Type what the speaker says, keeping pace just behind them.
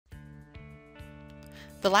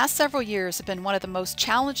The last several years have been one of the most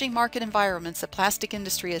challenging market environments the plastic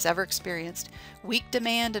industry has ever experienced. Weak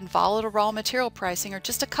demand and volatile raw material pricing are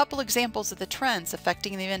just a couple examples of the trends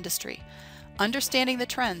affecting the industry. Understanding the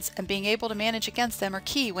trends and being able to manage against them are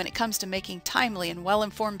key when it comes to making timely and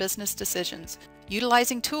well-informed business decisions.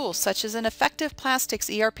 Utilizing tools such as an effective plastics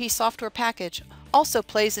ERP software package also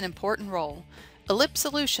plays an important role. Ellipse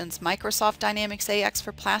Solutions Microsoft Dynamics AX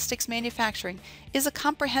for Plastics Manufacturing is a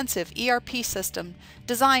comprehensive ERP system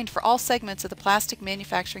designed for all segments of the plastic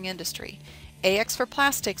manufacturing industry. AX for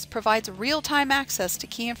Plastics provides real-time access to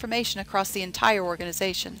key information across the entire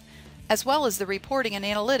organization, as well as the reporting and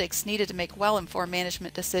analytics needed to make well-informed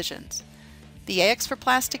management decisions. The AX for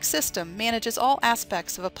Plastics system manages all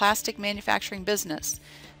aspects of a plastic manufacturing business.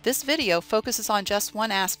 This video focuses on just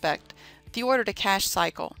one aspect, the order-to-cash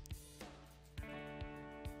cycle.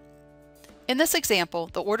 In this example,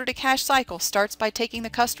 the order-to-cash cycle starts by taking the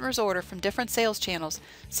customer's order from different sales channels,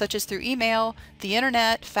 such as through email, the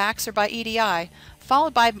internet, fax, or by EDI,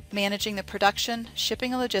 followed by managing the production,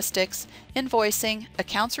 shipping and logistics, invoicing,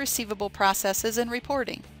 accounts receivable processes, and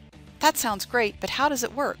reporting. That sounds great, but how does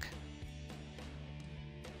it work?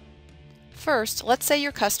 First, let's say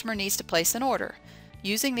your customer needs to place an order.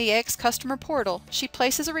 Using the AX Customer Portal, she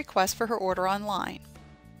places a request for her order online.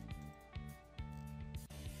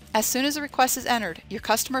 As soon as the request is entered, your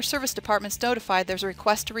customer service department is notified there's a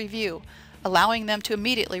request to review, allowing them to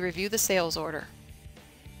immediately review the sales order.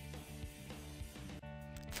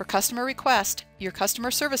 For customer request, your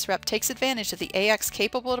customer service rep takes advantage of the AX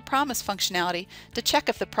Capable to Promise functionality to check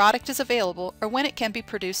if the product is available or when it can be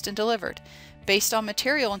produced and delivered. Based on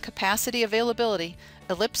material and capacity availability,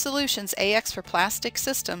 Ellipse Solutions AX for Plastics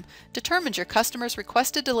system determines your customer's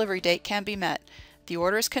requested delivery date can be met. The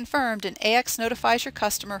order is confirmed and AX notifies your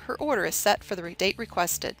customer her order is set for the date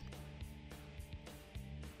requested.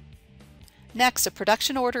 Next, a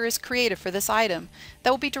production order is created for this item that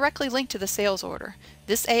will be directly linked to the sales order.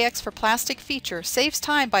 This AX for Plastic feature saves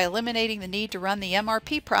time by eliminating the need to run the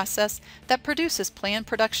MRP process that produces planned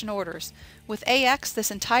production orders. With AX,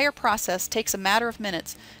 this entire process takes a matter of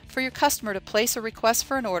minutes for your customer to place a request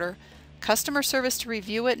for an order, customer service to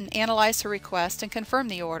review it and analyze her request and confirm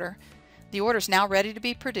the order. The order is now ready to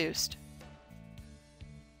be produced.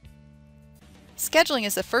 Scheduling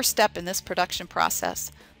is the first step in this production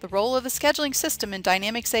process. The role of the scheduling system in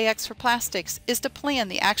Dynamics AX for Plastics is to plan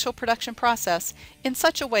the actual production process in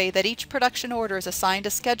such a way that each production order is assigned a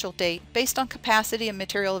scheduled date based on capacity and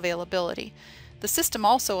material availability. The system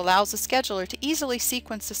also allows the scheduler to easily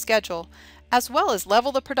sequence the schedule, as well as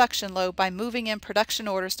level the production load by moving in production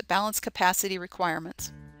orders to balance capacity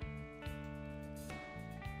requirements.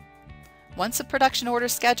 Once a production order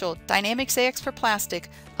is scheduled, Dynamics AX for Plastic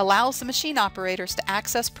allows the machine operators to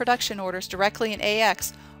access production orders directly in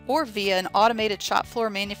AX or via an automated shop floor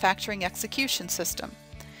manufacturing execution system.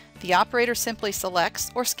 The operator simply selects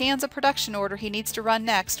or scans a production order he needs to run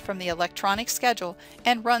next from the electronic schedule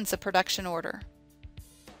and runs the production order.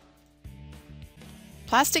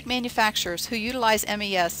 Plastic manufacturers who utilize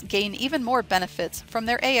MES gain even more benefits from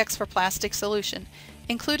their AX for Plastic solution,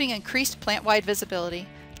 including increased plant-wide visibility,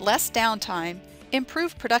 less downtime,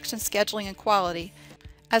 improved production scheduling and quality,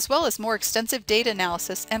 as well as more extensive data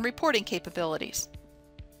analysis and reporting capabilities.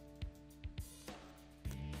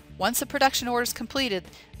 Once a production order is completed,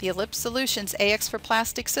 the Ellipse Solutions AX for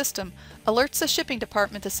Plastic system alerts the shipping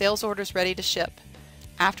department the sales order is ready to ship.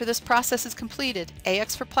 After this process is completed,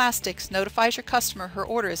 AX for Plastics notifies your customer her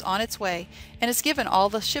order is on its way and is given all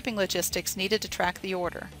the shipping logistics needed to track the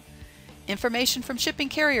order. Information from shipping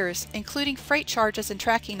carriers, including freight charges and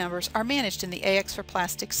tracking numbers, are managed in the AX for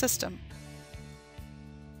Plastics system.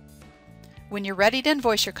 When you're ready to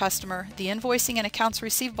invoice your customer, the invoicing and accounts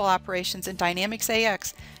receivable operations in Dynamics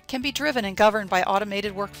AX can be driven and governed by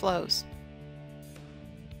automated workflows.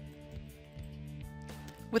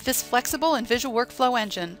 With this flexible and visual workflow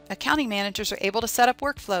engine, accounting managers are able to set up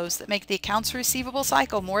workflows that make the accounts receivable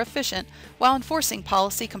cycle more efficient while enforcing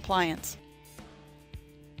policy compliance.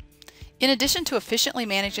 In addition to efficiently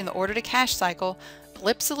managing the order-to-cash cycle,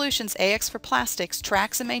 Ellipse Solutions AX for Plastics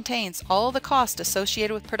tracks and maintains all of the costs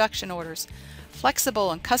associated with production orders.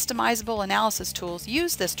 Flexible and customizable analysis tools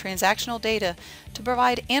use this transactional data to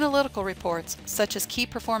provide analytical reports, such as Key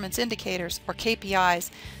Performance Indicators, or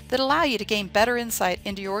KPIs, that allow you to gain better insight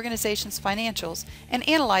into your organization's financials and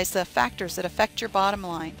analyze the factors that affect your bottom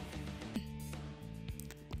line.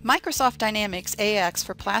 Microsoft Dynamics AX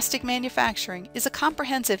for Plastic Manufacturing is a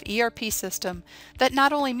comprehensive ERP system that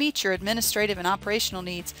not only meets your administrative and operational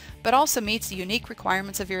needs, but also meets the unique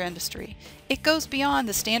requirements of your industry. It goes beyond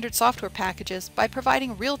the standard software packages by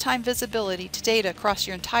providing real-time visibility to data across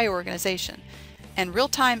your entire organization. And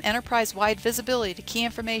real-time enterprise-wide visibility to key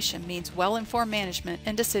information means well-informed management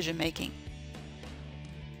and decision-making.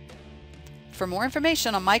 For more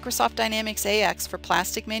information on Microsoft Dynamics AX for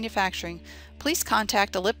plastic manufacturing, please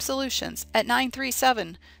contact Ellipse Solutions at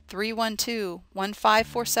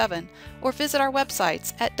 937-312-1547 or visit our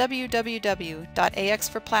websites at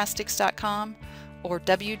www.axforplastics.com or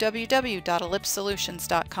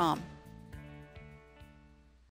www.ellipsesolutions.com.